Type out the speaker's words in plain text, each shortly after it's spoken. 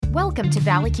Welcome to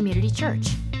Valley Community Church.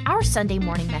 Our Sunday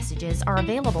morning messages are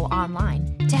available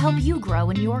online to help you grow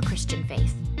in your Christian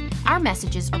faith. Our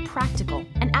messages are practical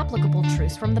and applicable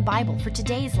truths from the Bible for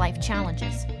today's life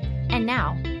challenges. And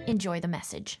now, enjoy the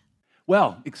message.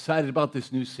 Well, excited about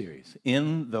this new series,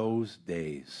 In Those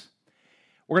Days.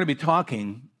 We're going to be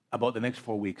talking about the next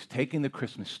 4 weeks, taking the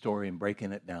Christmas story and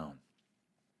breaking it down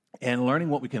and learning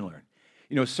what we can learn.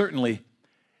 You know, certainly,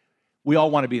 we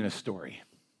all want to be in a story.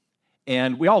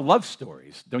 And we all love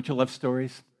stories. Don't you love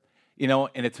stories? You know,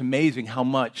 and it's amazing how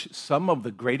much some of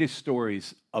the greatest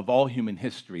stories of all human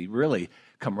history really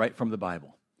come right from the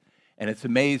Bible. And it's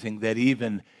amazing that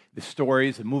even the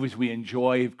stories and movies we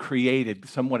enjoy have created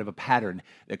somewhat of a pattern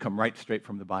that come right straight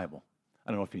from the Bible. I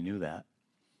don't know if you knew that.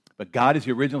 But God is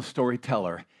the original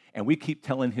storyteller, and we keep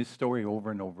telling his story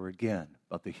over and over again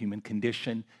about the human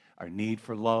condition, our need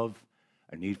for love,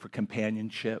 our need for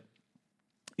companionship.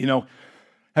 You know,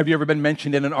 have you ever been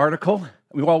mentioned in an article?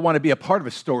 We all want to be a part of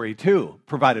a story too,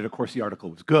 provided, of course, the article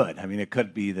was good. I mean, it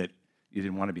could be that you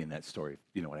didn't want to be in that story,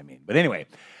 you know what I mean. But anyway,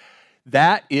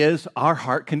 that is our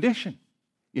heart condition.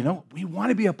 You know, we want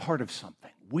to be a part of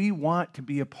something. We want to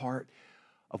be a part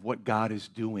of what God is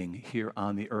doing here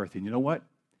on the earth. And you know what?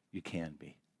 You can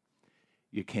be.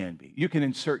 You can be. You can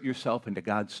insert yourself into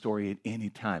God's story at any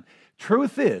time.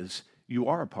 Truth is, you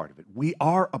are a part of it. We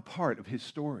are a part of his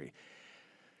story.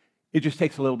 It just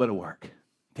takes a little bit of work.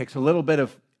 It takes a little bit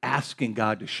of asking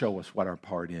God to show us what our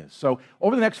part is. So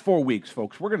over the next 4 weeks,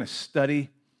 folks, we're going to study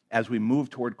as we move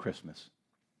toward Christmas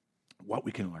what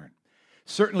we can learn.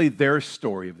 Certainly their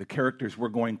story of the characters we're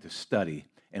going to study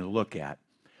and look at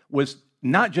was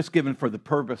not just given for the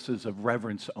purposes of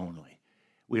reverence only.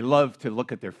 We love to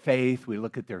look at their faith, we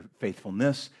look at their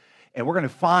faithfulness, and we're going to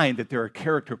find that there are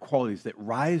character qualities that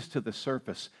rise to the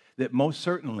surface that most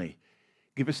certainly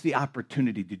give us the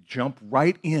opportunity to jump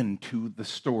right into the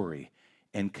story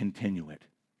and continue it.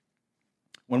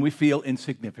 When we feel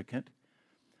insignificant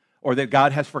or that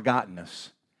God has forgotten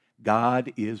us,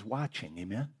 God is watching,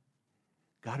 amen?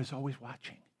 God is always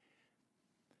watching.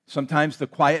 Sometimes the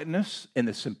quietness and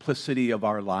the simplicity of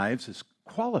our lives is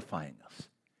qualifying us.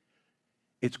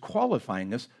 It's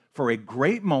qualifying us for a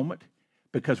great moment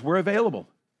because we're available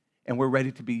and we're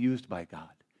ready to be used by God.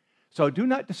 So do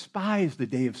not despise the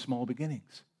day of small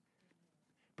beginnings.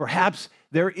 Perhaps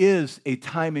there is a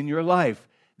time in your life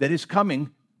that is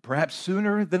coming, perhaps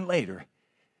sooner than later,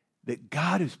 that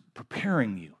God is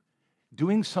preparing you,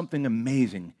 doing something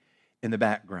amazing in the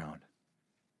background.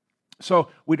 So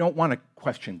we don't want to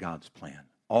question God's plan.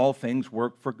 All things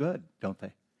work for good, don't they?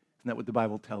 Isn't that what the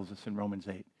Bible tells us in Romans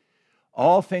 8?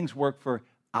 All things work for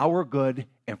our good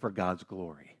and for God's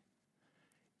glory.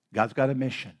 God's got a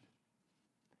mission.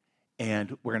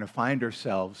 And we're going to find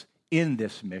ourselves in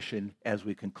this mission as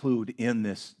we conclude in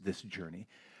this journey.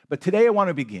 But today I want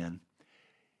to begin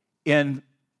in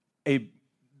the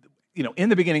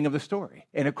beginning of the story.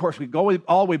 And of course, we go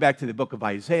all the way back to the book of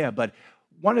Isaiah, but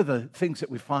one of the things that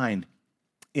we find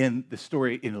in the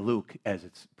story in Luke as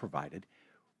it's provided,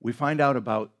 we find out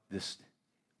about this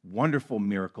wonderful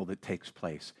miracle that takes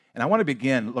place. And I want to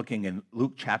begin looking in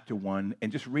Luke chapter 1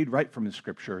 and just read right from the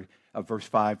scripture of verse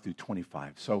 5 through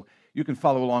 25. So you can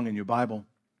follow along in your Bible,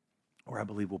 or I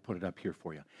believe we'll put it up here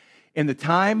for you. In the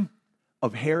time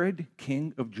of Herod,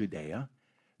 king of Judea,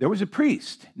 there was a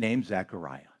priest named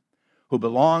Zechariah who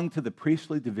belonged to the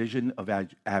priestly division of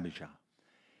Abijah.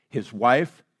 His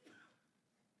wife,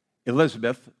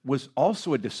 Elizabeth, was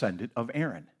also a descendant of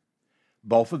Aaron.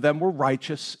 Both of them were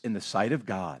righteous in the sight of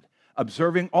God,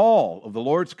 observing all of the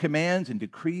Lord's commands and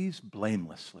decrees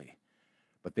blamelessly.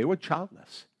 But they were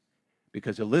childless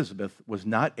because Elizabeth was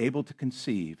not able to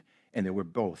conceive, and they were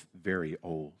both very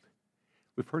old.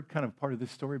 We've heard kind of part of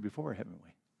this story before, haven't we?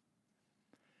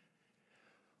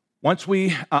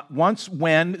 Once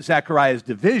when Zechariah's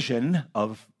division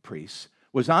of priests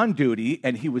was on duty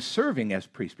and he was serving as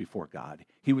priest before God,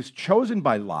 he was chosen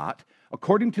by Lot,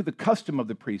 according to the custom of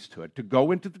the priesthood, to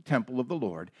go into the temple of the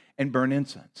Lord and burn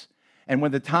incense. And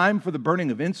when the time for the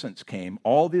burning of incense came,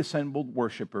 all the assembled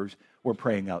worshipers were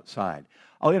praying outside.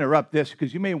 I'll interrupt this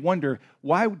because you may wonder,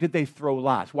 why did they throw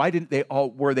lots? Why weren't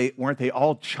they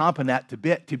all chomping at the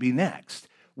bit to be next?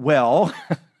 Well,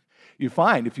 you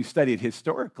find, if you study it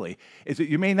historically, is that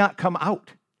you may not come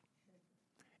out.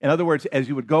 In other words, as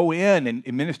you would go in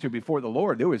and minister before the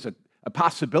Lord, there was a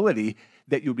possibility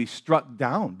that you'll be struck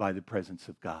down by the presence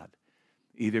of God,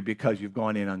 either because you've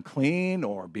gone in unclean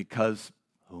or because,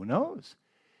 who knows?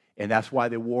 And that's why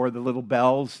they wore the little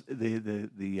bells,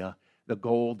 the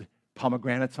gold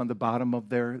pomegranates on the bottom of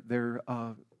their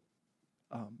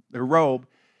robe,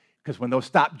 because when those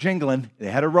stopped jingling,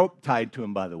 they had a rope tied to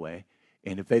them, by the way,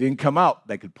 And if they didn't come out,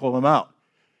 they could pull him out.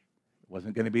 It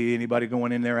wasn't going to be anybody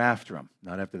going in there after him,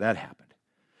 not after that happened.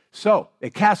 So they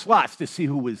cast lots to see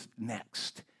who was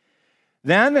next.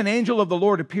 Then an angel of the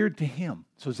Lord appeared to him.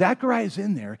 So Zechariah is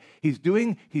in there. He's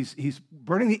burning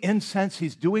the incense.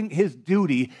 He's doing his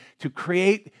duty to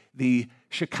create the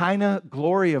Shekinah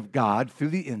glory of God through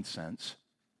the incense.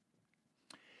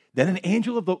 Then an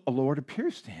angel of the Lord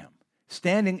appears to him,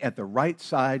 standing at the right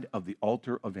side of the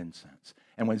altar of incense.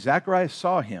 And when Zechariah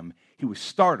saw him, he was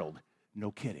startled, no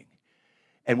kidding,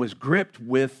 and was gripped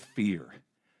with fear.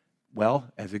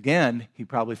 Well, as again, he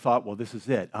probably thought, well, this is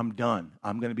it. I'm done.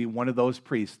 I'm going to be one of those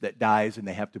priests that dies and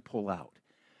they have to pull out.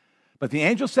 But the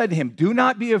angel said to him, do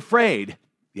not be afraid.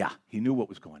 Yeah, he knew what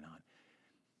was going on.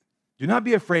 Do not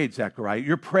be afraid, Zechariah.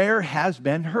 Your prayer has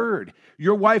been heard.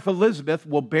 Your wife Elizabeth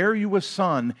will bear you a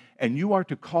son, and you are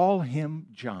to call him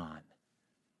John.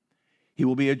 He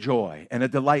will be a joy and a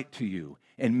delight to you,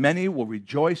 and many will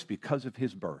rejoice because of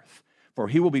his birth. For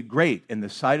he will be great in the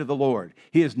sight of the Lord.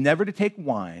 He is never to take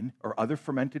wine or other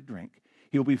fermented drink.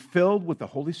 He will be filled with the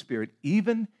Holy Spirit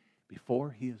even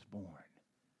before he is born.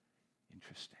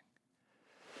 Interesting.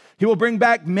 He will bring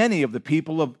back many of the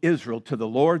people of Israel to the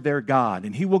Lord their God,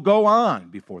 and he will go on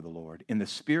before the Lord in the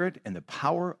spirit and the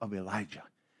power of Elijah,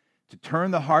 to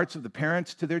turn the hearts of the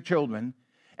parents to their children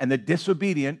and the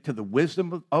disobedient to the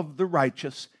wisdom of the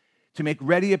righteous, to make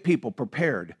ready a people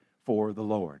prepared for the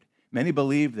Lord. Many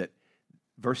believe that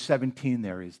verse 17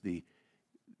 there is the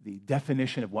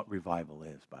definition of what revival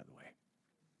is, by the way.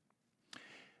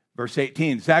 Verse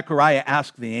 18, Zechariah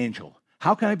asked the angel,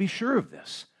 how can I be sure of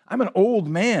this? I'm an old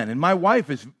man, and my wife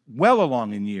is well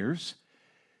along in years.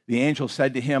 The angel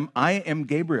said to him, I am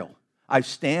Gabriel. I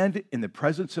stand in the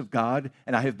presence of God,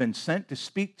 and I have been sent to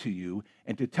speak to you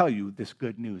and to tell you this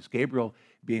good news. Gabriel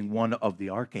being one of the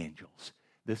archangels.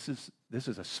 This is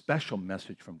a special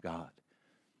message from God.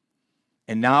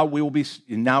 And now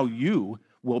you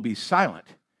will be silent,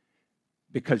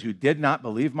 because you did not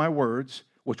believe my words,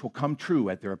 which will come true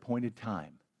at their appointed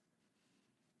time.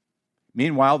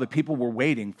 Meanwhile, the people were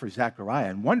waiting for Zechariah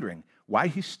and wondering why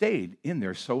he stayed in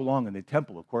there so long in the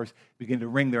temple. Of course, began to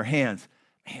wring their hands.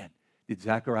 Man, did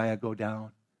Zechariah go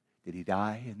down? Did he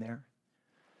die in there?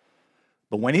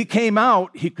 But when he came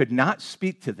out, he could not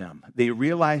speak to them. They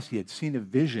realized he had seen a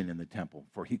vision in the temple,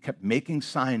 for he kept making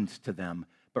signs to them,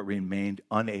 but remained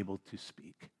unable to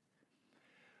speak.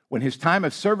 When his time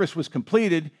of service was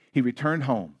completed, he returned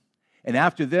home. And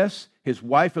after this, his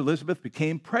wife Elizabeth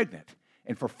became pregnant,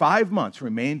 and for 5 months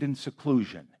remained in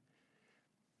seclusion,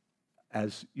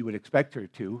 as you would expect her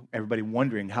to. Everybody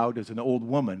wondering, how does an old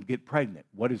woman get pregnant?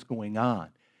 What is going on?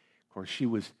 Of course, she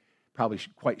was probably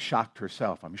quite shocked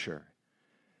herself, I'm sure.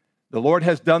 The Lord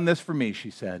has done this for me,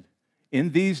 she said.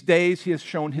 In these days he has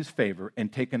shown his favor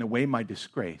and taken away my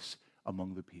disgrace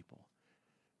among the people.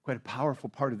 Quite a powerful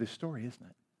part of this story, isn't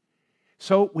it?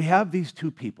 So we have these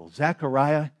two people,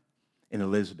 Zechariah and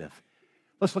Elizabeth.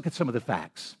 Let's look at some of the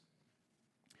facts.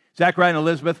 Zechariah and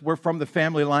Elizabeth were from the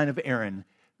family line of Aaron,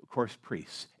 of course,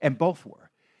 priests, and both were.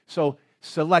 So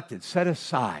selected, set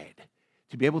aside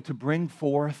to be able to bring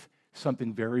forth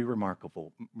something very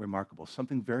remarkable,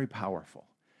 something very powerful.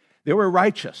 They were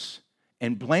righteous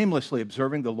and blamelessly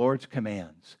observing the Lord's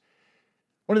commands.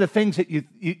 One of the things that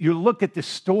you look at this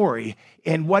story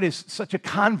and what is such a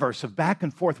converse of back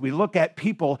and forth, we look at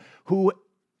people who,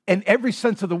 in every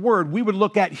sense of the word, we would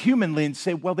look at humanly and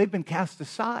say, well, they've been cast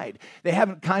aside. They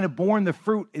haven't kind of borne the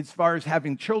fruit as far as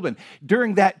having children.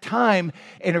 During that time,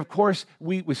 and of course,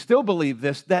 we still believe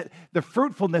this, that the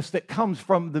fruitfulness that comes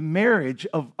from the marriage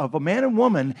of a man and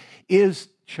woman is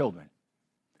children.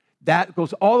 That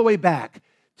goes all the way back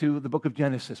to the book of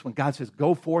Genesis when God says,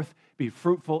 go forth, be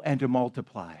fruitful, and to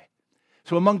multiply.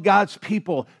 So among God's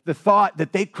people, the thought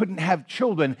that they couldn't have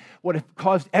children would have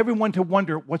caused everyone to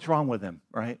wonder, what's wrong with them,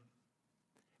 right?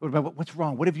 What's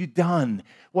wrong? What have you done?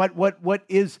 Why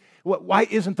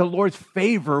isn't the Lord's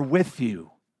favor with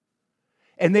you?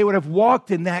 And they would have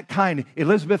walked in that kind.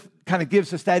 Elizabeth kind of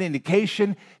gives us that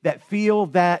indication, that feel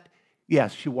that,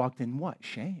 yes, she walked in what?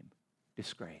 Shame,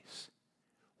 disgrace.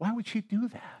 Why would she do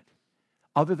that?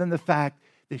 Other than the fact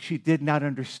that she did not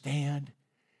understand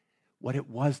what it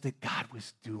was that God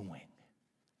was doing.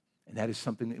 And that is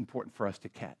something important for us to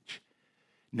catch.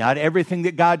 Not everything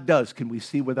that God does can we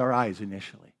see with our eyes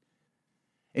initially.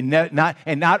 And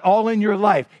not all in your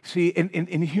life. See,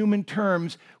 in human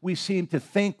terms, we seem to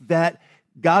think that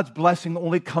God's blessing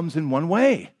only comes in one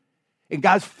way. And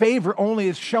God's favor only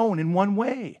is shown in one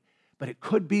way. But it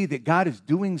could be that God is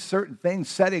doing certain things,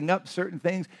 setting up certain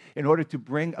things in order to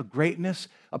bring a greatness,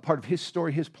 a part of his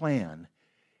story, his plan,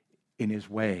 in his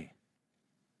way.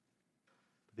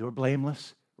 They were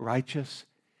blameless, righteous,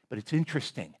 but it's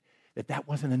interesting that that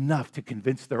wasn't enough to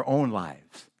convince their own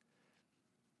lives,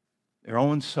 their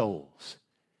own souls,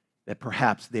 that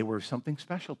perhaps they were something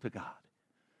special to God.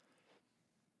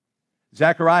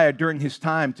 Zechariah, during his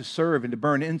time to serve and to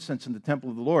burn incense in the temple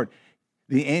of the Lord,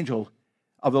 the angel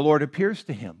of the Lord appears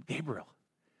to him, Gabriel.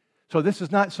 So this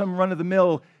is not some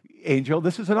run-of-the-mill angel.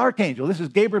 This is an archangel. This is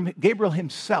Gabriel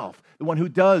himself, the one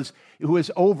who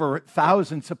is over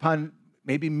thousands upon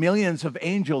maybe millions of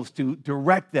angels to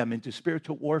direct them into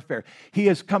spiritual warfare. He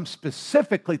has come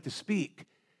specifically to speak,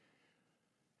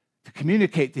 to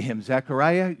communicate to him,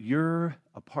 Zechariah, you're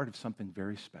a part of something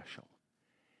very special.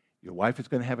 Your wife is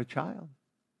going to have a child,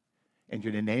 and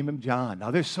you're going to name him John. Now,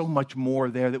 there's so much more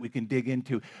there that we can dig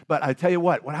into, but I tell you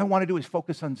what I want to do is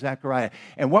focus on Zechariah.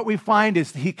 And what we find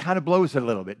is he kind of blows it a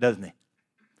little bit, doesn't he?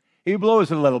 He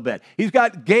blows it a little bit. He's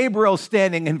got Gabriel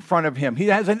standing in front of him. He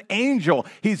has an angel.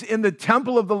 He's in the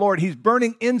temple of the Lord. He's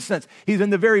burning incense. He's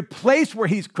in the very place where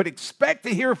he could expect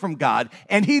to hear from God,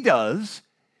 and he does.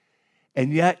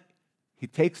 And yet, he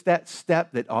takes that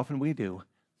step that often we do.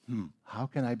 How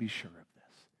can I be sure of this?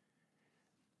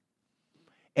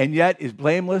 And yet is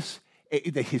blameless.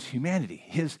 His humanity,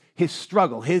 his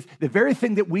struggle, the very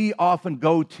thing that we often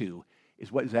go to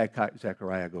is what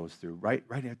Zechariah goes through right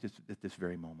at this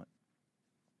very moment.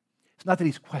 It's not that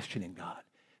he's questioning God.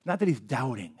 It's not that he's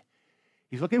doubting.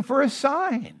 He's looking for a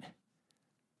sign.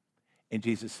 And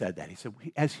Jesus said that. He said,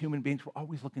 as human beings, we're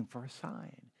always looking for a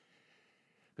sign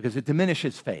because it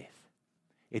diminishes faith.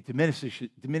 It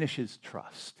diminishes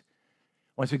trust.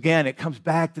 Once again, it comes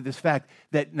back to this fact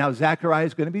that now Zechariah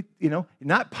is going to be,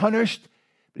 not punished,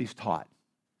 but he's taught.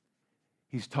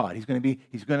 He's taught. He's going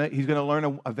to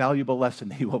learn a valuable lesson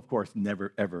that he will, of course,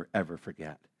 never, ever, ever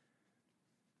forget.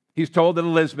 He's told that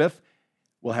Elizabeth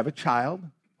will have a child who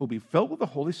will be filled with the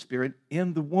Holy Spirit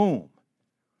in the womb.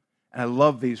 And I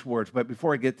love these words, but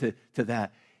before I get to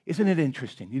that, isn't it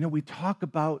interesting? We talk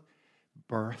about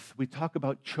birth, we talk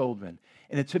about children,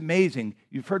 and it's amazing.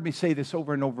 You've heard me say this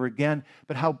over and over again,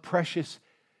 but how precious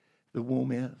the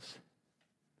womb is.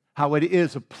 How it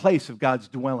is a place of God's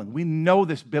dwelling. We know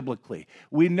this biblically.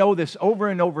 We know this over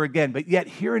and over again, but yet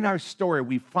here in our story,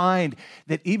 we find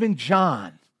that even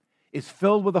John is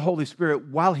filled with the Holy Spirit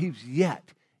while he's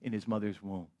yet in his mother's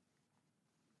womb.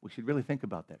 We should really think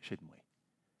about that, shouldn't we?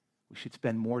 We should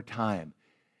spend more time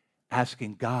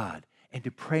asking God and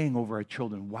to praying over our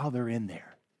children while they're in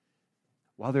there,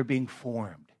 while they're being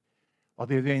formed, while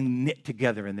they're being knit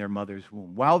together in their mother's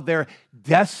womb, while their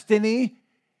destiny,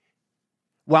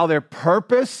 while their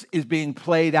purpose is being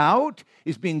played out,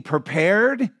 is being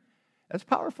prepared. That's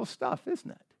powerful stuff, isn't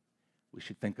it? We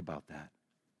should think about that.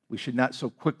 We should not so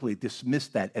quickly dismiss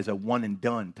that as a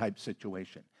one-and-done type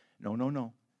situation.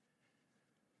 No.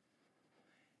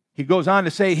 He goes on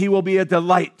to say, he will be a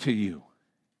delight to you.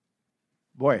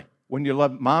 Boy, wouldn't you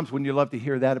love to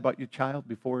hear that about your child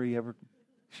before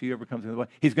she ever comes into the world?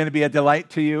 He's going to be a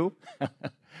delight to you?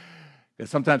 Because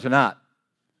sometimes they're not.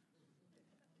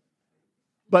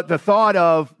 But the thought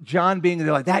of John being a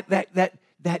delight,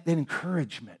 that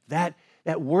encouragement, that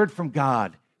word from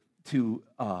God to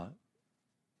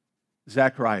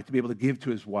Zechariah to be able to give to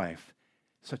his wife,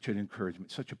 such an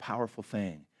encouragement, such a powerful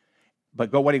thing.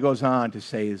 But what he goes on to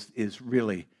say is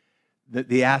really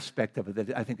the aspect of it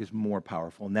that I think is more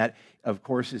powerful. And that, of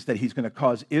course, is that he's going to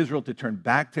cause Israel to turn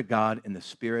back to God in the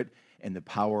spirit and the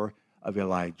power of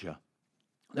Elijah.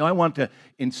 Now, I want to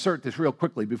insert this real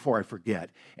quickly before I forget.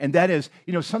 And that is,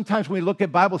 sometimes when we look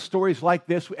at Bible stories like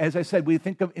this, as I said, we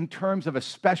think of in terms of a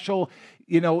special,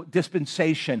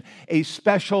 dispensation, a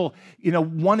special,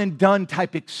 one-and-done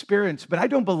type experience. But I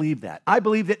don't believe that. I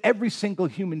believe that every single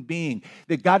human being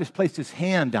that God has placed his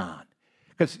hand on,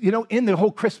 because, in the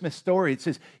whole Christmas story, it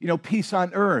says, peace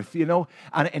on earth,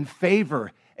 and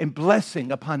favor and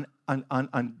blessing upon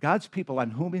God's people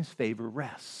on whom his favor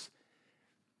rests.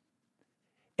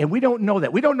 And we don't know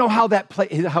that. We don't know how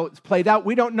it's played out.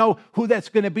 We don't know who that's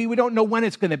going to be. We don't know when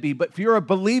it's going to be. But if you're a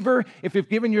believer, if you've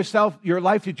given your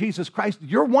life to Jesus Christ,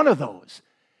 you're one of those.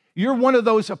 You're one of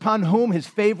those upon whom his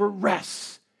favor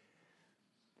rests.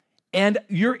 And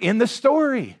you're in the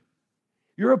story.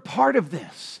 You're a part of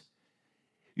this.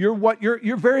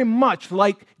 You're very much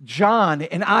like John,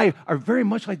 and I are very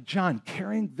much like John,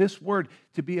 carrying this word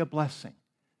to be a blessing.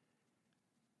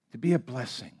 To be a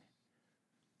blessing.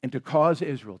 And to cause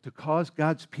Israel, to cause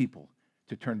God's people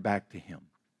to turn back to him.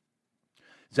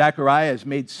 Zechariah is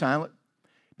made silent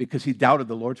because he doubted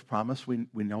the Lord's promise. We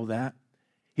know that.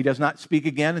 He does not speak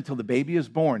again until the baby is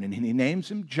born, and he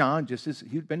names him John just as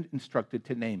he'd been instructed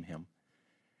to name him.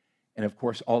 And of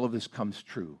course, all of this comes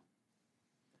true.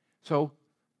 So,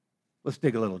 Let's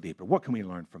dig a little deeper. What can we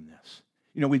learn from this?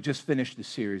 You know, we just finished the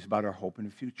series about our hope in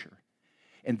the future.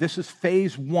 And this is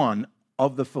phase one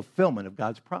of the fulfillment of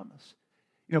God's promise.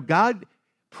 You know, God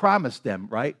promised them,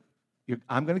 right?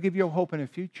 I'm going to give you a hope in the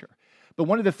future. But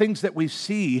one of the things that we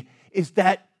see is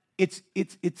that it's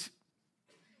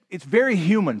very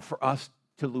human for us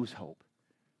to lose hope.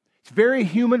 It's very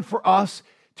human for us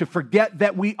to forget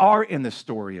that we are in the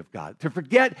story of God, to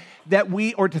forget that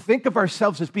or to think of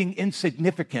ourselves as being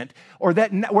insignificant, or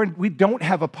that we don't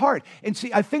have a part. And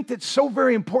see, I think that's so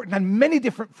very important on many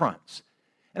different fronts.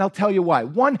 And I'll tell you why.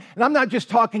 One, and I'm not just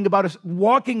talking about us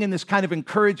walking in this kind of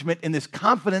encouragement, in this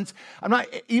confidence.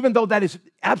 Even though that is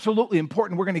absolutely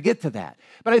important, we're going to get to that.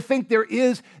 But I think there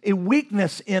is a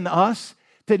weakness in us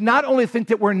to not only think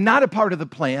that we're not a part of the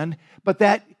plan, but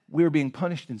that we're being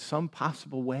punished in some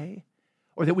possible way,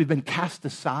 or that we've been cast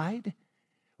aside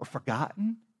or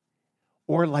forgotten,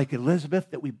 or like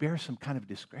Elizabeth, that we bear some kind of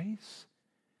disgrace.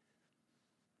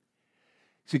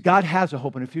 See, God has a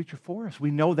hope and a future for us.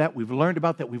 We know that. We've learned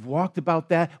about that. We've walked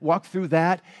through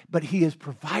that, but He has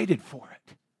provided for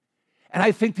it. And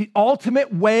I think the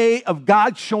ultimate way of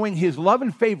God showing His love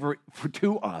and favor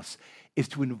to us is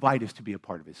to invite us to be a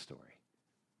part of His story.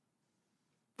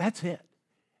 That's it.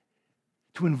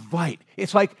 To invite.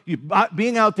 It's like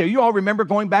being out there. You all remember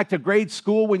going back to grade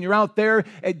school when you're out there,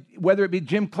 whether it be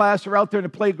gym class or out there in the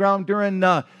playground during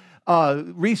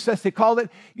recess, they called it.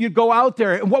 You'd go out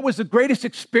there, and what was the greatest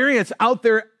experience out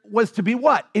there was to be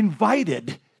what?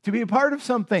 Invited to be a part of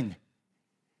something.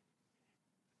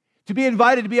 To be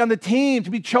invited to be on the team,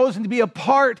 to be chosen to be a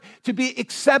part, to be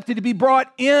accepted, to be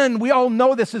brought in. We all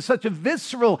know this is such a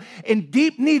visceral and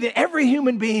deep need in every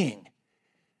human being.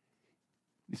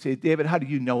 You say, David, how do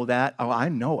you know that? Oh, I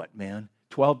know it, man.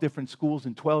 12 different schools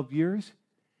in 12 years.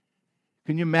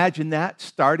 Can you imagine that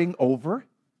starting over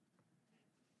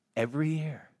every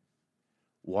year?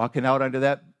 Walking out onto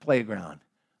that playground.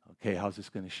 Okay, how's this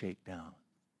going to shake down?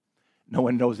 No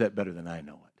one knows that better than I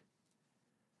know it.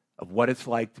 Of what it's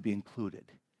like to be included,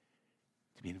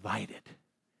 to be invited,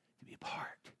 to be a part.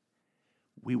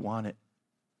 We want it.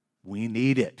 We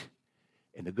need it.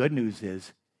 And the good news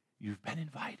is you've been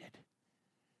invited.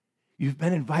 You've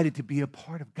been invited to be a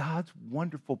part of God's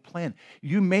wonderful plan.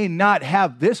 You may not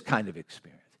have this kind of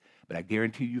experience, but I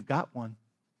guarantee you've got one.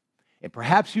 And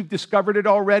perhaps you've discovered it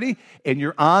already, and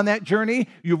you're on that journey.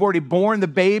 You've already born the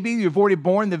baby. You've already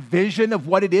born the vision of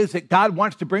what it is that God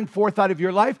wants to bring forth out of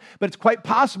your life. But it's quite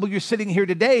possible you're sitting here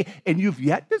today, and you've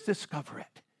yet to discover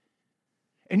it.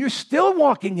 And you're still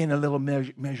walking in a little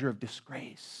measure of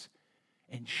disgrace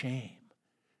and shame.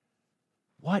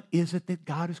 What is it that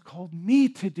God has called me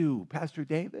to do, Pastor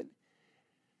David?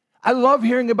 I love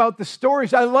hearing about the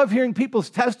stories. I love hearing people's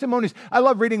testimonies. I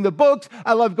love reading the books.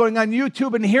 I love going on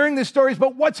YouTube and hearing the stories,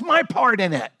 but what's my part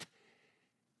in it?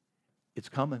 It's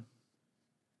coming.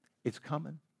 It's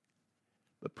coming.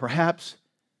 But perhaps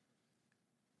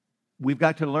we've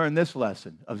got to learn this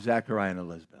lesson of Zechariah and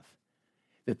Elizabeth,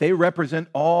 that they represent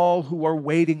all who are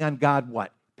waiting on God,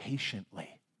 what? Patiently.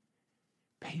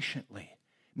 Patiently.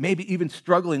 Maybe even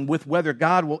struggling with whether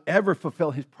God will ever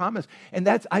fulfill His promise. And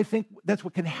I think that's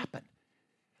what can happen.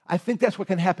 I think that's what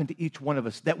can happen to each one of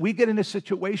us, that we get in a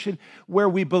situation where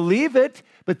we believe it,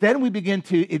 but then it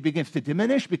begins to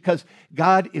diminish because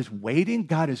God is waiting,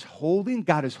 God is holding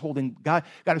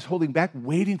back,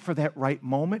 waiting for that right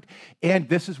moment. And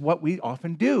this is what we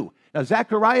often do. Now,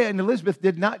 Zechariah and Elizabeth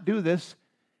did not do this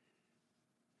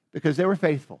because they were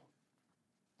faithful.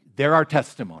 They're our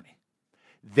testimony.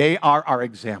 They are our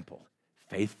example,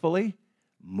 faithfully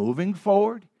moving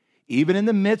forward, even in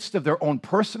the midst of their own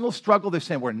personal struggle. They're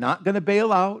saying, we're not going to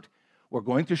bail out. We're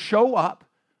going to show up.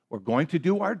 We're going to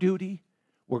do our duty.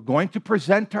 We're going to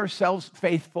present ourselves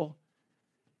faithful.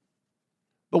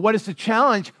 But what is the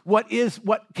challenge? What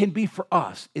can be for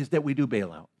us is that we do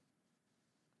bail out.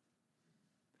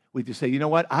 We just say, you know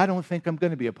what? I don't think I'm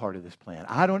going to be a part of this plan.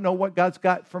 I don't know what God's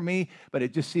got for me, but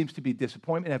it just seems to be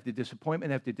disappointment after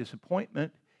disappointment after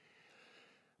disappointment.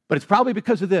 But it's probably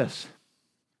because of this,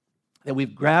 that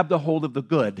we've grabbed a hold of the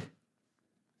good,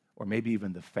 or maybe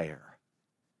even the fair,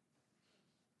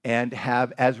 and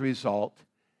have, as a result,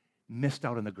 missed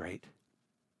out on the great.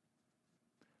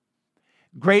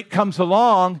 Great comes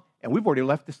along, and we've already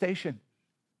left the station.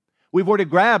 We've already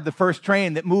grabbed the first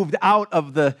train that moved out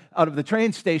of the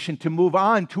train station to move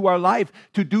on to our life,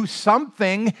 to do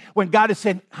something when God has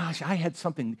said, gosh, I had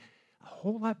something a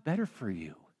whole lot better for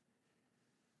you.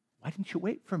 Why didn't you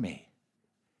wait for me?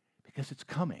 Because it's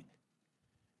coming.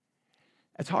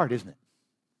 That's hard, isn't it?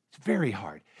 It's very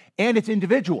hard. And it's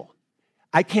individual.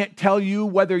 I can't tell you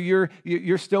whether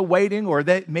you're still waiting or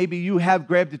that maybe you have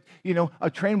grabbed a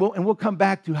train. And we'll come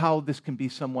back to how this can be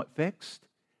somewhat fixed.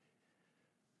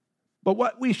 But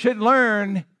what we should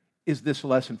learn is this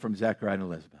lesson from Zechariah and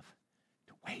Elizabeth.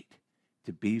 To wait,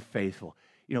 to be faithful.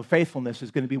 Faithfulness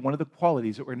is going to be one of the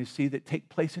qualities that we're going to see that take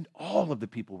place in all of the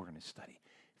people we're going to study.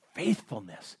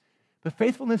 Faithfulness. But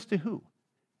faithfulness to who?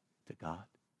 To God.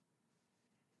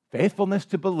 Faithfulness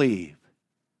to believe.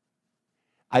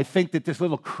 I think that this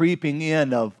little creeping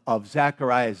in of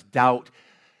Zechariah's doubt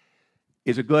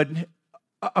is a good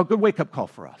wake-up call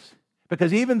for us.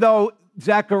 Because even though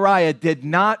Zechariah did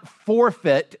not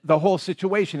forfeit the whole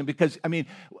situation, because,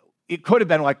 it could have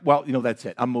been like, well, that's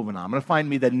it. I'm moving on. I'm going to find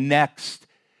me the next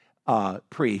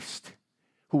priest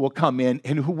who will come in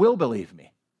and who will believe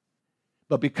me.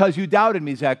 But because you doubted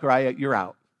me, Zechariah, you're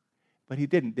out. But he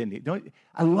didn't he?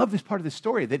 I love this part of the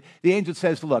story that the angel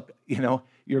says, look,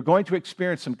 you're going to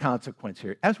experience some consequence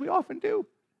here, as we often do.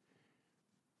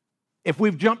 If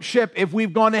we've jumped ship, if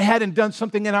we've gone ahead and done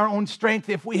something in our own strength,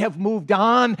 if we have moved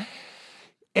on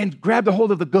and grabbed a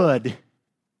hold of the good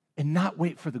and not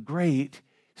wait for the great,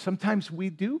 sometimes we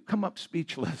do come up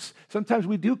speechless. Sometimes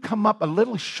we do come up a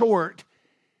little short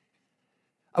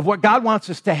of what God wants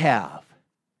us to have.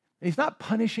 And He's not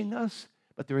punishing us,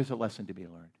 but there is a lesson to be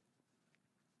learned.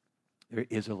 There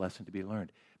is a lesson to be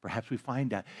learned. Perhaps we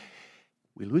find that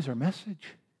we lose our message.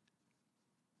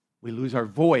 We lose our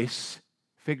voice,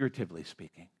 figuratively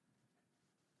speaking.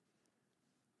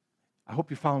 I hope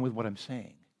you're following with what I'm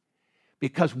saying.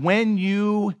 Because when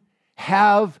you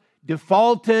have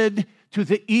defaulted to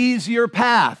the easier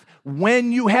path,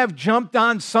 when you have jumped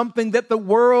on something that the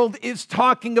world is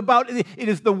talking about, it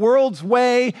is the world's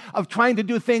way of trying to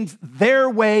do things their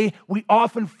way, we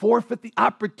often forfeit the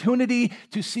opportunity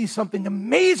to see something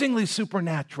amazingly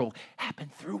supernatural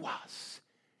happen through us.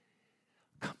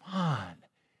 Come on.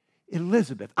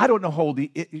 Elizabeth, I don't know how old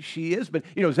she is, but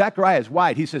Zechariah is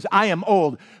wide. He says, I am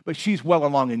old, but she's well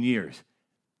along in years.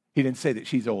 He didn't say that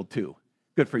she's old too.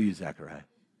 Good for you, Zechariah.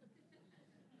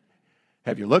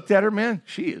 Have you looked at her, man?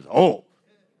 She is old.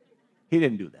 He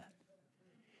didn't do that.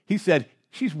 He said,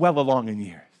 she's well along in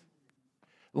years.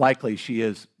 Likely she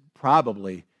is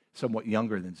probably somewhat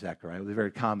younger than Zechariah. It was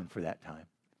very common for that time.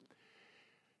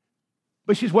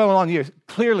 But she's well along in years,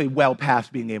 clearly well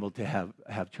past being able to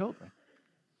have children.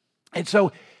 And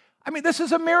so, this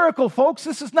is a miracle, folks.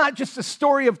 This is not just a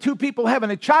story of two people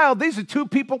having a child. These are two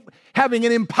people having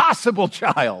an impossible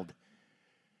child.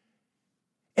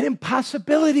 An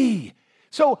impossibility.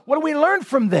 So what do we learn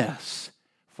from this?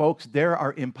 Folks, there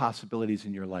are impossibilities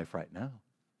in your life right now.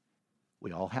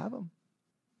 We all have them.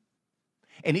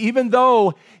 And even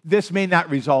though this may not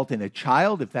result in a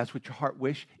child, if that's what your heart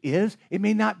wish is, it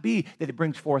may not be that it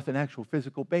brings forth an actual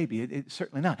physical baby. It's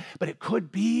certainly not. But it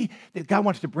could be that God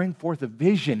wants to bring forth a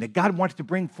vision, that God wants to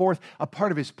bring forth a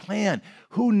part of His plan.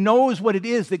 Who knows what it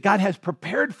is that God has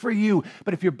prepared for you?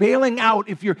 But if you're bailing out,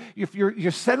 if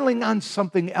you're settling on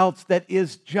something else that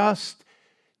is just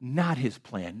not His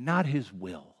plan, not His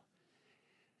will,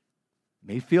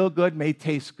 may feel good, may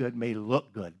taste good, may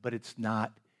look good, but it's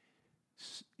not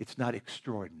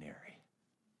extraordinary.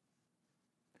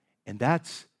 And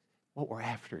that's what we're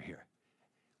after here.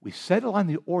 We settle on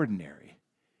the ordinary,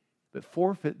 but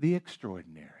forfeit the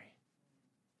extraordinary.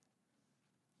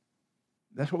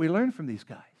 That's what we learn from these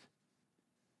guys.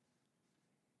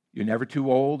 You're never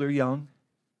too old or young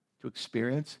to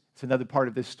experience. It's another part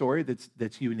of this story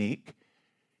that's unique.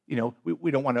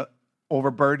 We don't want to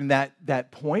overburden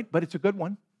that point, but it's a good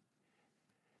one.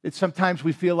 That sometimes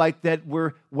we feel like that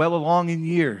we're well along in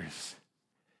years.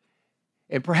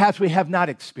 And perhaps we have not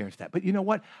experienced that. But you know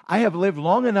what? I have lived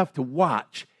long enough to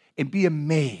watch and be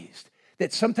amazed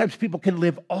that sometimes people can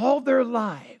live all their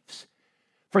lives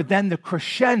for then the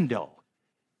crescendo,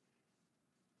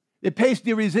 the piece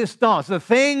de resistance, the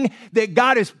thing that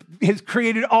God has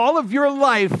created all of your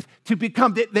life to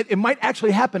become, that it might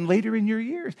actually happen later in your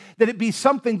years, that it be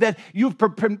something that you've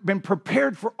been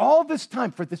prepared for all this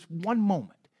time, for this one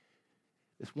moment.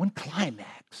 This one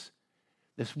climax,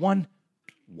 this one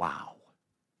wow.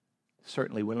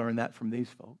 Certainly we learn that from these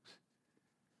folks.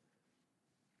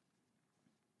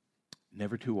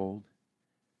 Never too old,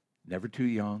 never too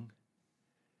young.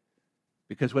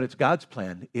 Because when it's God's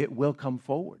plan, it will come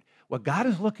forward. What God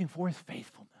is looking for is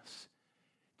faithfulness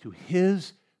to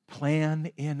His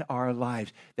plan in our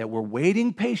lives, that we're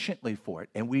waiting patiently for it,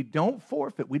 and we don't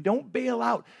forfeit, we don't bail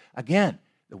out. Again,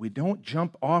 that we don't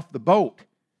jump off the boat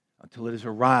until it has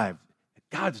arrived at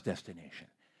God's destination.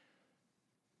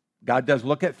 God does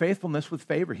look at faithfulness with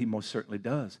favor. He most certainly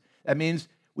does. That means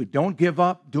we don't give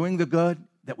up doing the good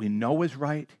that we know is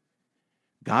right,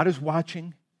 God is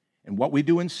watching, and what we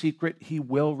do in secret, he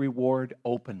will reward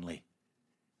openly.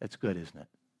 That's good, isn't it?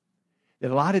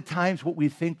 That a lot of times what we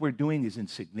think we're doing is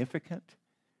insignificant.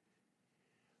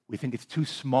 We think it's too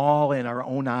small in our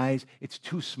own eyes. It's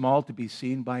too small to be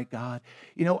seen by God.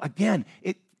 You know, again,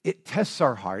 it tests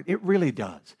our heart. It really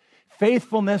does.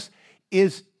 Faithfulness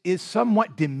is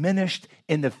somewhat diminished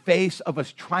in the face of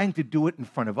us trying to do it in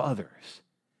front of others.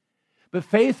 But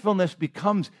faithfulness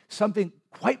becomes something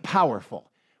quite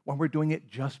powerful when we're doing it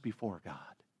just before God.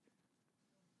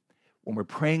 When we're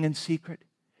praying in secret,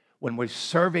 when we're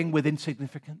serving with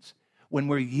insignificance, when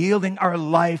we're yielding our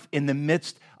life in the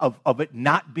midst of it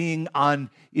not being on,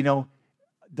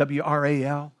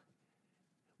 WRAL,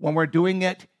 when we're doing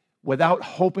it without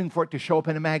hoping for it to show up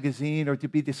in a magazine or to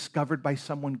be discovered by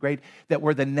someone great, that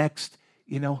we're the next,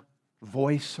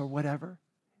 voice or whatever.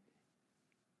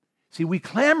 See, we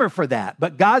clamor for that,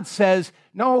 but God says,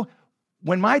 no,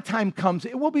 when my time comes,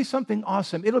 it will be something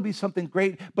awesome. It'll be something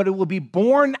great, but it will be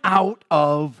born out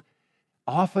of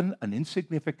often an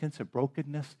insignificance, a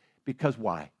brokenness. Because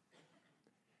why?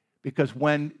 Because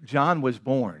when John was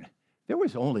born, there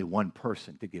was only one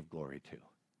person to give glory to.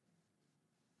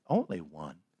 Only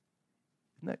one.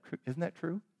 Isn't that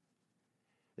true?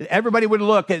 Everybody would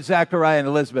look at Zechariah and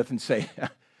Elizabeth and say,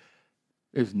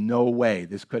 there's no way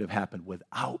this could have happened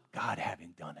without God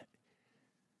having done it.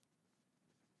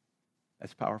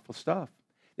 That's powerful stuff.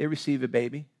 They receive a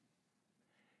baby.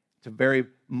 It's very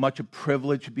much a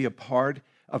privilege to be a part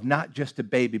of not just a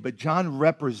baby, but John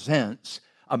represents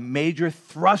a major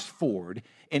thrust forward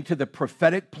into the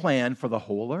prophetic plan for the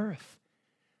whole earth.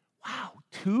 Wow,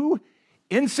 2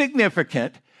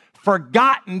 insignificant,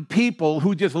 forgotten people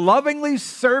who just lovingly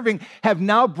serving have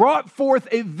now brought forth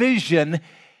a vision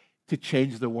to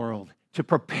change the world, to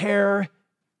prepare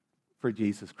for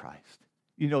Jesus Christ.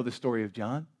 You know the story of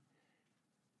John.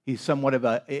 He's somewhat of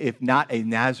a, if not a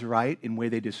Nazarite in the way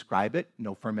they describe it,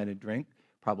 no fermented drink,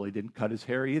 probably didn't cut his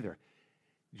hair either.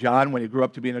 John, when he grew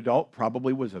up to be an adult,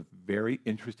 probably was a very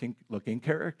interesting looking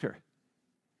character.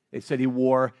 They said he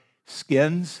wore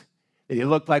skins, that he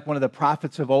looked like one of the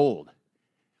prophets of old.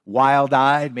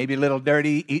 Wild-eyed, maybe a little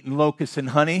dirty, eating locusts and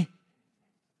honey.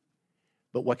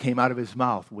 But what came out of his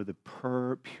mouth were the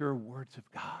pure words of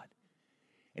God.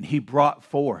 And he brought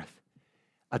forth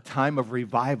a time of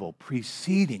revival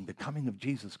preceding the coming of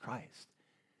Jesus Christ.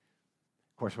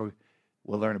 Of course,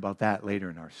 we'll learn about that later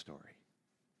in our story.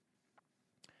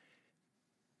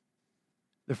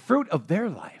 The fruit of their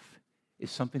life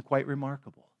is something quite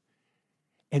remarkable.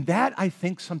 And that, I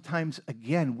think, sometimes,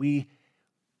 again,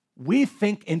 we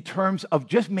think in terms of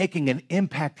just making an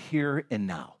impact here and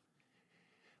now,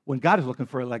 when God is looking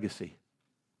for a legacy.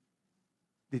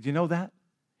 Did you know that?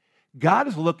 God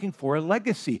is looking for a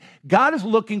legacy. God is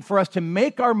looking for us to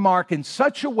make our mark in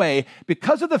such a way,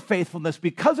 because of the faithfulness,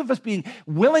 because of us being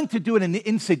willing to do it an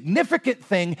insignificant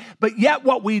thing, but yet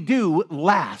what we do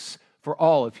lasts for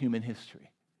all of human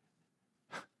history.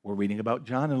 We're reading about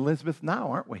John and Elizabeth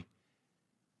now, aren't we?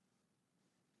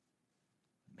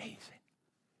 Amazing.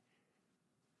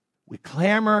 We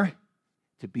clamor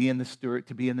to be in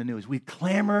the news. We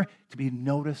clamor to be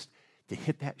noticed, to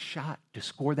hit that shot, to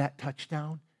score that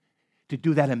touchdown, to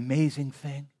do that amazing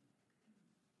thing.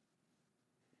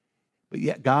 But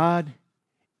yet God,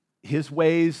 his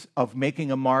ways of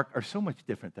making a mark are so much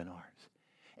different than ours.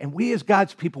 And we as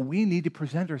God's people, we need to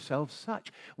present ourselves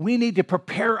such. We need to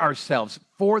prepare ourselves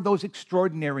for those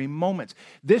extraordinary moments.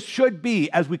 this should be,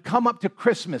 as we come up to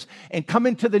Christmas and come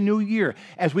into the new year,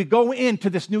 as we go into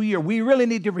this new year, we really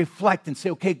need to reflect and say,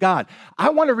 okay, God, I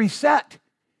want to reset.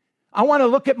 I want to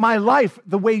look at my life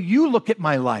the way you look at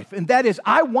my life. And that is,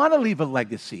 I want to leave a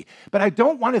legacy, but I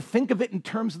don't want to think of it in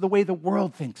terms of the way the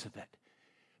world thinks of it.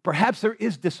 Perhaps there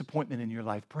is disappointment in your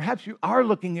life. Perhaps you are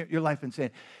looking at your life and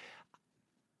saying,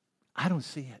 I don't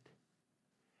see it.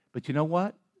 But you know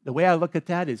what? The way I look at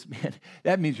that is, man,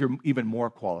 that means you're even more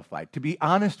qualified. To be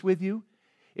honest with you,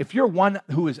 if you're one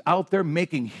who is out there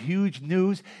making huge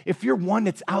news, if you're one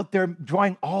that's out there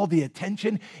drawing all the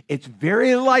attention, it's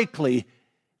very likely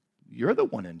you're the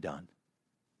one and done.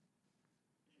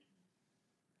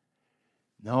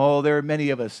 No, there are many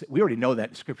of us, we already know that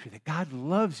in Scripture, that God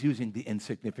loves using the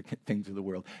insignificant things of the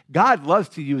world. God loves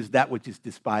to use that which is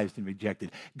despised and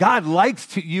rejected. God likes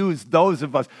to use those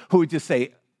of us who would just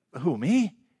say, who,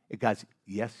 me? And God says,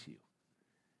 yes, you.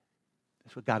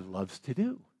 That's what God loves to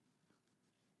do.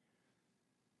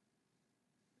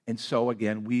 And so,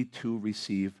 again, we too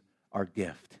receive our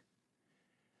gift.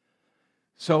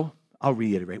 So, I'll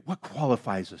reiterate, what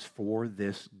qualifies us for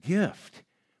this gift?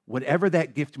 Whatever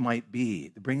that gift might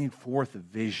be, bringing forth a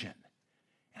vision.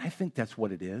 And I think that's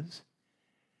what it is.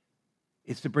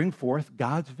 is to bring forth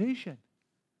God's vision,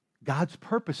 God's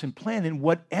purpose and plan in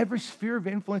whatever sphere of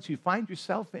influence you find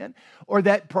yourself in, or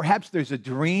that perhaps there's a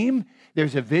dream,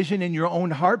 there's a vision in your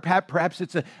own heart. Perhaps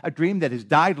it's a dream that has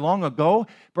died long ago.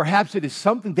 Perhaps it is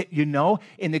something that you know.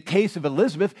 In the case of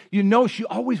Elizabeth, you know she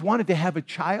always wanted to have a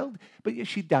child, but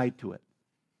she died to it.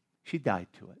 She died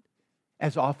to it,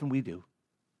 as often we do.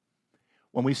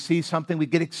 When we see something, we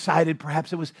get excited.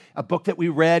 Perhaps it was a book that we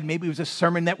read. Maybe it was a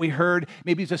sermon that we heard.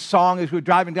 Maybe it was a song as we were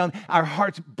driving down. Our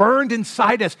hearts burned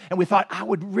inside us, and we thought,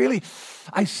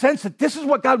 I sense that this is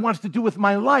what God wants to do with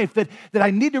my life, that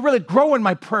I need to really grow in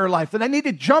my prayer life, that I need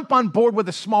to jump on board with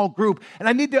a small group, and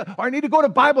I need to go to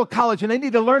Bible college, and I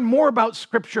need to learn more about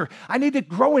Scripture. I need to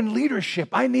grow in leadership.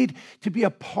 I need to be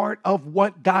a part of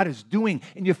what God is doing.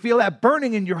 And you feel that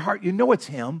burning in your heart. You know it's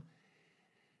Him.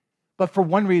 But for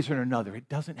one reason or another, it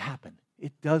doesn't happen.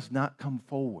 It does not come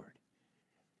forward.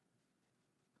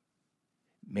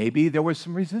 Maybe there was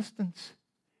some resistance.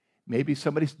 Maybe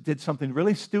somebody did something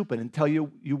really stupid and tell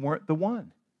you weren't the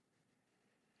one.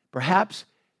 Perhaps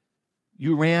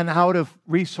you ran out of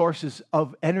resources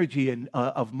of energy and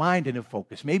of mind and of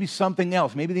focus. Maybe something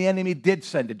else. Maybe the enemy did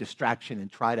send a distraction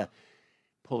and try to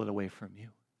pull it away from you.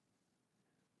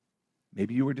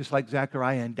 Maybe you were just like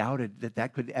Zechariah and doubted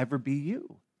that could ever be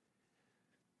you.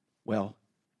 Well,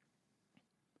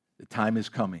 the time is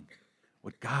coming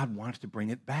when God wants to bring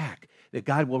it back, that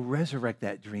God will resurrect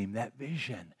that dream, that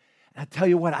vision. And I tell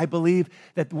you what, I believe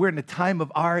that we're in a time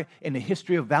in the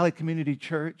history of Valley Community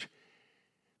Church,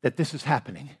 that this is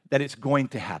happening, that it's going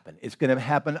to happen. It's going to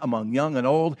happen among young and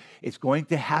old. It's going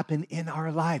to happen in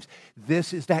our lives.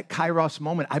 This is that Kairos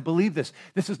moment. I believe this.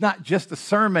 This is not just a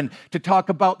sermon to talk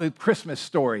about the Christmas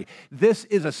story. This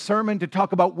is a sermon to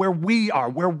talk about where we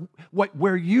are,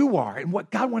 where you are, and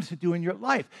what God wants to do in your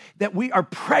life. That we are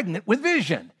pregnant with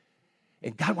vision,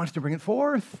 and God wants to bring it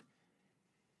forth.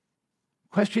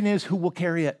 Question is, who will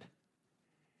carry it?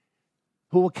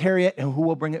 Who will carry it and who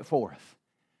will bring it forth?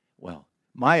 Well,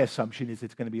 my assumption is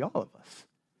it's going to be all of us.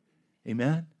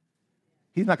 Amen?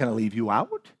 He's not going to leave you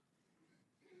out.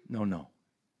 No.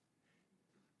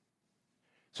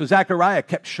 So Zechariah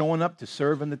kept showing up to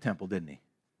serve in the temple, didn't he?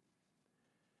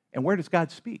 And where does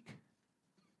God speak?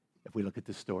 If we look at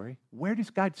the story, where does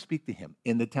God speak to him?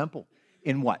 In the temple.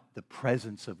 In what? The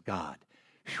presence of God.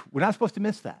 We're not supposed to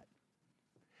miss that.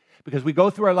 Because we go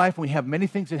through our life and we have many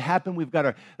things that happen. We've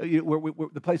got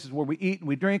the places where we eat and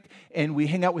we drink and we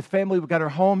hang out with family. We've got our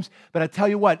homes. But I tell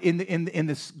you what, in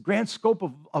this grand scope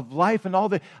of life and all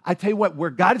that, I tell you what,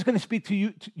 where God is going to speak to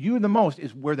you the most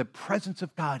is where the presence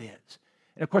of God is.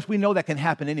 And of course, we know that can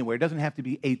happen anywhere. It doesn't have to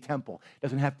be a temple. It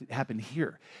doesn't have to happen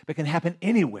here. But it can happen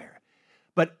anywhere.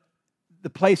 But the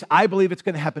place I believe it's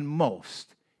going to happen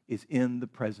most is in the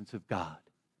presence of God.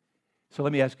 So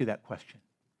let me ask you that question.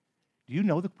 Do you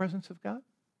know the presence of God?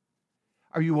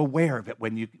 Are you aware of it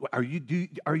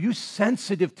are you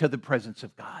sensitive to the presence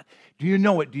of God? Do you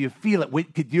know it? Do you feel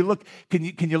it? Can you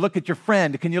look at your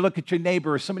friend? Can you look at your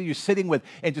neighbor or somebody you're sitting with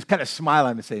and just kind of smile at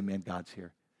them and say, man, God's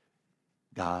here.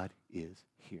 God is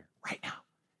here right now.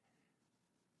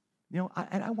 You know,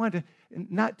 I want to,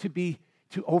 not to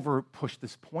over push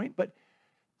this point, but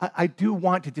I do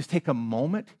want to just take a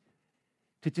moment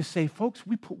to just say, folks,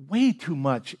 we put way too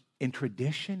much in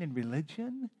tradition and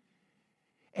religion.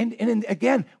 And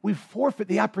again, we forfeit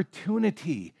the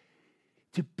opportunity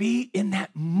to be in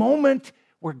that moment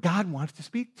where God wants to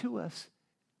speak to us.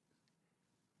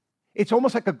 It's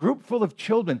almost like a group full of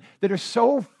children that are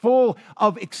so full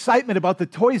of excitement about the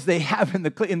toys they have in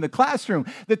the classroom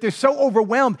that they're so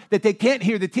overwhelmed that they can't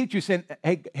hear the teacher saying,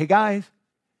 hey guys,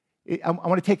 I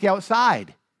want to take you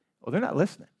outside. Well, they're not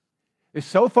listening. They're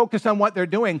so focused on what they're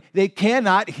doing, they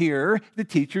cannot hear the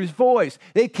teacher's voice.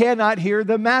 They cannot hear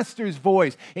the master's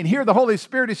voice. And here the Holy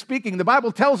Spirit is speaking. The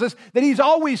Bible tells us that He's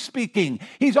always speaking.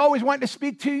 He's always wanting to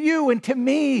speak to you and to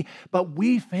me, but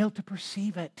we fail to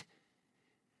perceive it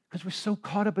because we're so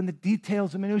caught up in the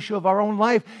details and minutiae of our own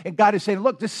life. And God is saying,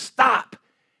 look, just stop.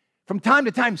 From time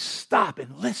to time, stop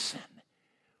and listen.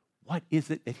 What is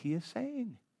it that He is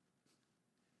saying?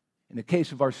 In the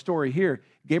case of our story here,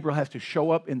 Gabriel has to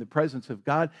show up in the presence of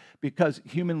God because,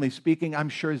 humanly speaking, I'm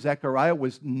sure Zechariah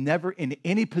was never in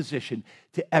any position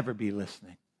to ever be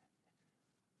listening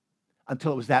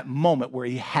until it was that moment where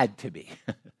he had to be.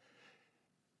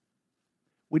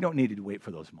 We don't need to wait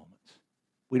for those moments.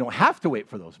 We don't have to wait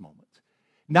for those moments.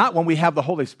 Not when we have the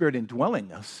Holy Spirit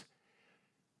indwelling us.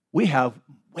 We have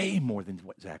way more than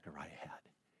what Zechariah had.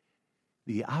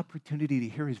 The opportunity to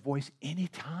hear His voice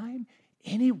anytime,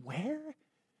 anywhere.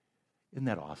 Isn't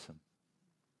that awesome?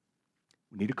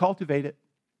 We need to cultivate it.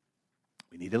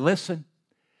 We need to listen.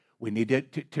 We need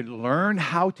to learn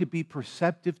how to be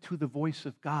perceptive to the voice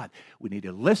of God. We need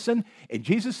to listen. And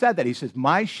Jesus said that. He says,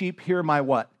 my sheep hear my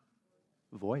what?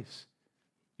 Voice.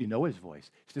 You know his voice.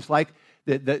 It's just like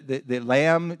the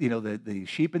lamb, the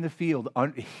sheep in the field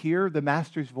hear the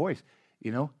master's voice,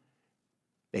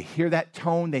 They hear that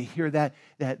tone, they hear that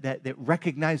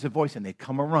recognize the voice, and they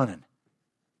come a-running.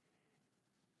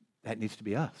 That needs to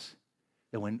be us.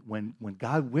 That when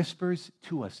God whispers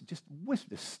to us, just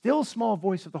whisper, the still small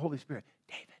voice of the Holy Spirit,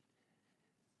 David,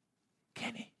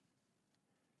 Kenny,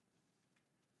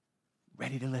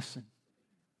 ready to listen?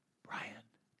 Brian,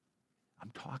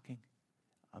 I'm talking.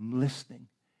 I'm listening.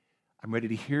 I'm ready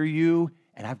to hear you,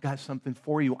 and I've got something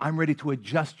for you. I'm ready to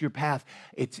adjust your path.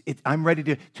 I'm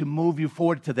ready to move you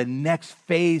forward to the next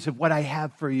phase of what I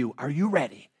have for you. Are you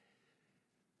ready?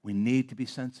 We need to be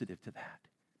sensitive to that.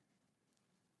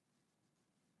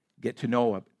 Get to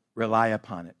know it, rely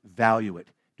upon it, value it.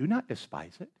 Do not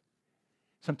despise it.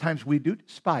 Sometimes we do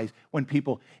despise when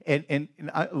people, and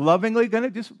I'm lovingly going to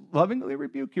just lovingly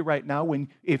rebuke you right now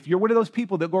if you're one of those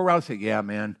people that go around and say, yeah,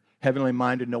 man, heavenly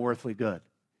minded, no earthly good.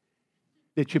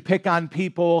 That you pick on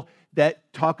people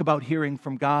that talk about hearing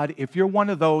from God. If you're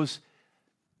one of those,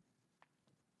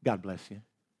 God bless you.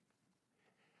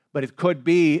 But it could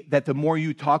be that the more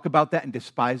you talk about that and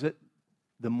despise it,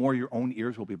 the more your own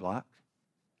ears will be blocked.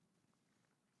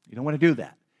 You don't want to do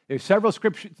that. There's several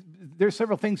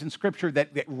things in Scripture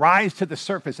that rise to the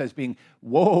surface as being,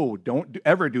 whoa, don't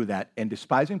ever do that. And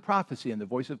despising prophecy and the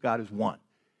voice of God is one.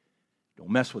 Don't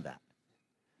mess with that.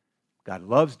 God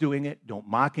loves doing it. Don't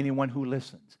mock anyone who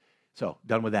listens. So,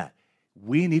 done with that.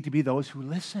 We need to be those who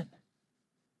listen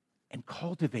and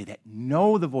cultivate it.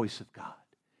 Know the voice of God.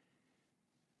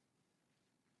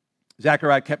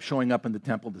 Zechariah kept showing up in the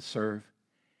temple to serve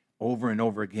over and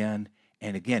over again.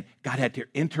 And again, God had to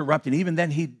interrupt, and even then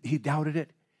he doubted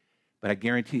it. But I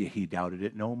guarantee you, he doubted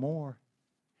it no more.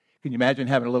 Can you imagine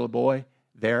having a little boy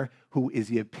there who is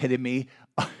the epitome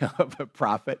of a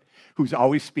prophet, who's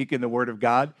always speaking the word of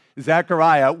God?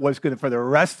 Zechariah was going to, for the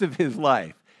rest of his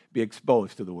life, be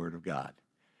exposed to the word of God.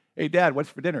 Hey, Dad, what's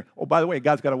for dinner? Oh, by the way,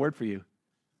 God's got a word for you.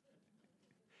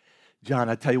 John,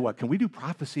 I tell you what, can we do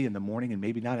prophecy in the morning and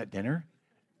maybe not at dinner?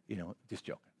 Just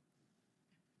joking.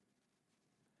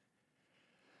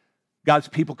 God's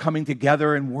people coming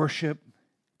together in worship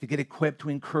to get equipped to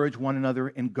encourage one another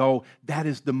and go. That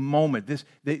is the moment.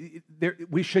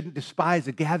 We shouldn't despise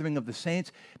the gathering of the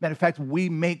saints. Matter of fact, we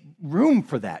make room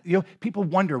for that. People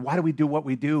wonder, why do we do what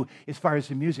we do as far as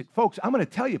the music? Folks, I'm going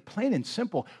to tell you plain and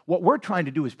simple, what we're trying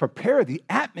to do is prepare the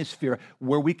atmosphere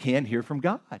where we can hear from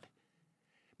God.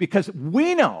 Because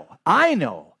I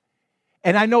know,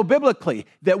 and I know biblically,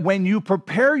 that when you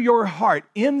prepare your heart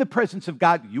in the presence of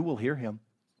God, you will hear him.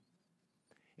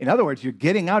 In other words, you're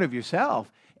getting out of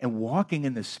yourself and walking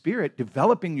in the Spirit,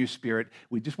 developing your spirit.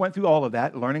 We just went through all of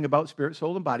that, learning about spirit,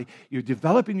 soul, and body. You're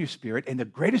developing your spirit, and the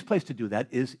greatest place to do that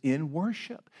is in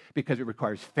worship, because it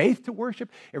requires faith to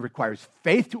worship. It requires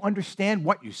faith to understand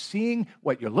what you're seeing,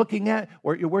 what you're looking at,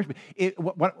 what you're worshiping.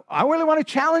 I really want to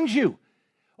challenge you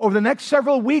over the next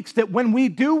several weeks that when we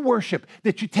do worship,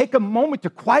 that you take a moment to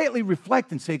quietly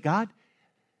reflect and say, God,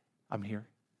 I'm here.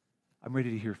 I'm ready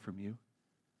to hear from you.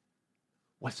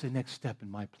 What's the next step in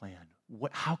my plan?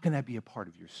 How can I be a part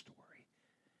of your story?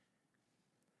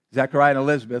 Zechariah and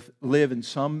Elizabeth live in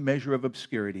some measure of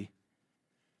obscurity,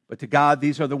 but to God,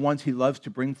 these are the ones he loves to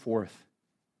bring forth.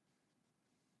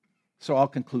 So I'll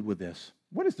conclude with this.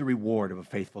 What is the reward of a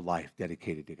faithful life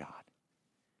dedicated to God?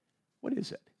 What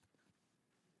is it?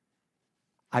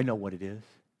 I know what it is.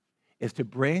 It's to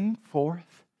bring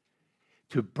forth,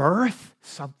 to birth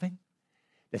something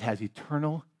that has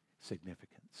eternal significance.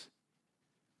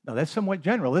 Now, that's somewhat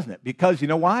general, isn't it? Because you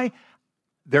know why?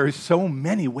 There are so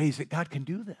many ways that God can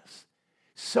do this.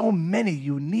 So many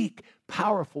unique,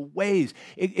 powerful ways.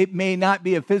 It may not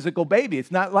be a physical baby.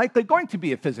 It's not likely going to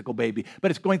be a physical baby,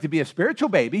 but it's going to be a spiritual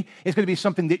baby. It's going to be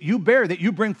something that you bear, that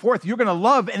you bring forth, you're going to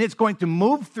love, and it's going to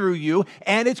move through you,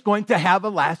 and it's going to have a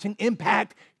lasting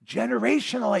impact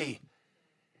generationally.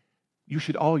 You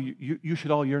should all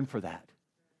yearn for that.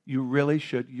 You really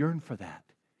should yearn for that.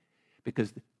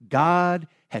 Because God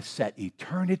has set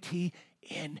eternity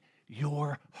in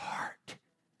your heart.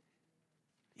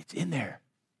 It's in there.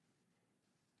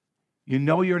 You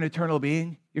know you're an eternal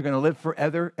being. You're going to live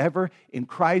forever, ever. In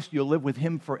Christ, you'll live with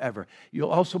him forever.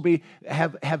 You'll also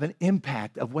have an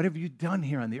impact of whatever you've done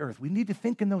here on the earth. We need to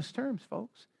think in those terms,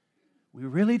 folks. We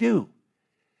really do.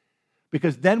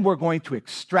 Because then we're going to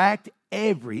extract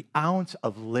every ounce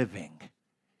of living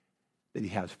that he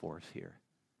has for us here.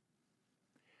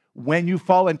 When you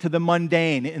fall into the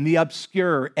mundane and the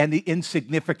obscure and the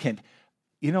insignificant,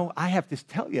 I have to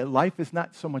tell you, life is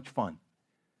not so much fun.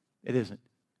 It isn't.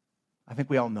 I think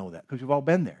we all know that because we've all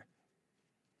been there.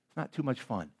 It's not too much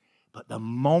fun. But the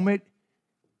moment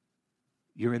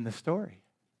you're in the story,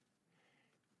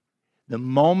 the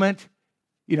moment,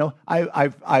 I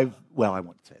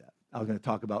won't say that. I was going to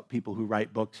talk about people who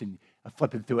write books and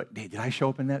flipping through it. Hey, did I show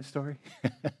up in that story?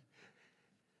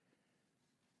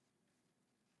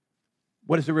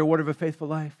 What is the reward of a faithful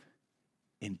life?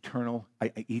 Eternal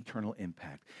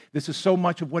impact. This is so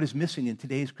much of what is missing in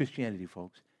today's Christianity,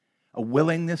 folks. A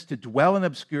willingness to dwell in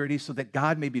obscurity so that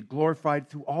God may be glorified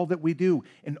through all that we do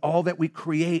and all that we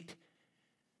create.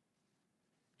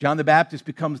 John the Baptist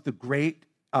becomes great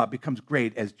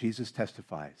as Jesus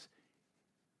testifies.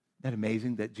 Isn't that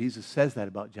amazing that Jesus says that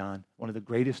about John, one of the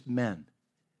greatest men?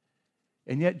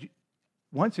 And yet,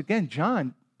 once again,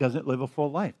 John doesn't live a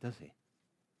full life, does he?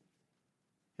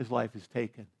 His life is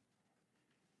taken.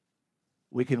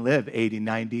 We can live 80,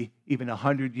 90, even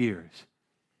 100 years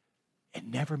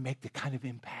and never make the kind of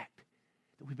impact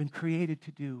that we've been created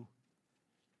to do.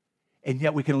 And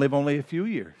yet we can live only a few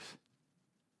years.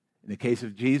 In the case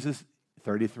of Jesus,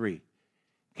 33. In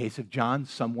the case of John,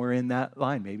 somewhere in that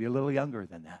line, maybe a little younger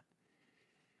than that.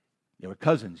 They were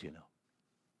cousins,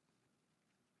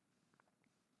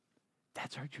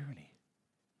 That's our journey.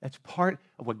 That's part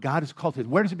of what God has called us.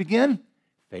 Where does it begin?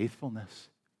 Faithfulness.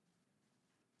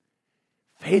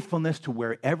 Faithfulness to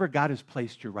wherever God has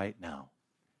placed you right now.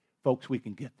 Folks, we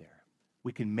can get there.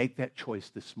 We can make that choice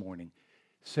this morning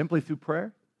simply through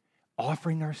prayer,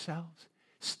 offering ourselves,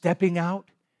 stepping out,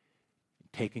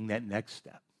 and taking that next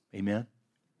step. Amen?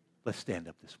 Let's stand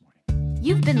up this morning.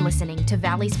 You've been listening to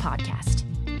Valley's podcast.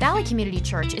 Valley Community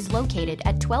Church is located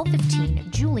at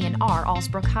 1215 Julian R.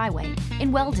 Allsbrook Highway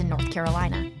in Weldon, North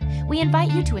Carolina. We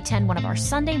invite you to attend one of our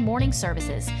Sunday morning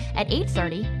services at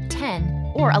 8:30,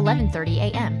 10, or 11:30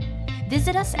 a.m.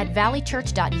 Visit us at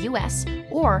valleychurch.us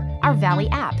or our Valley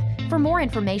app for more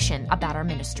information about our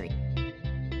ministry.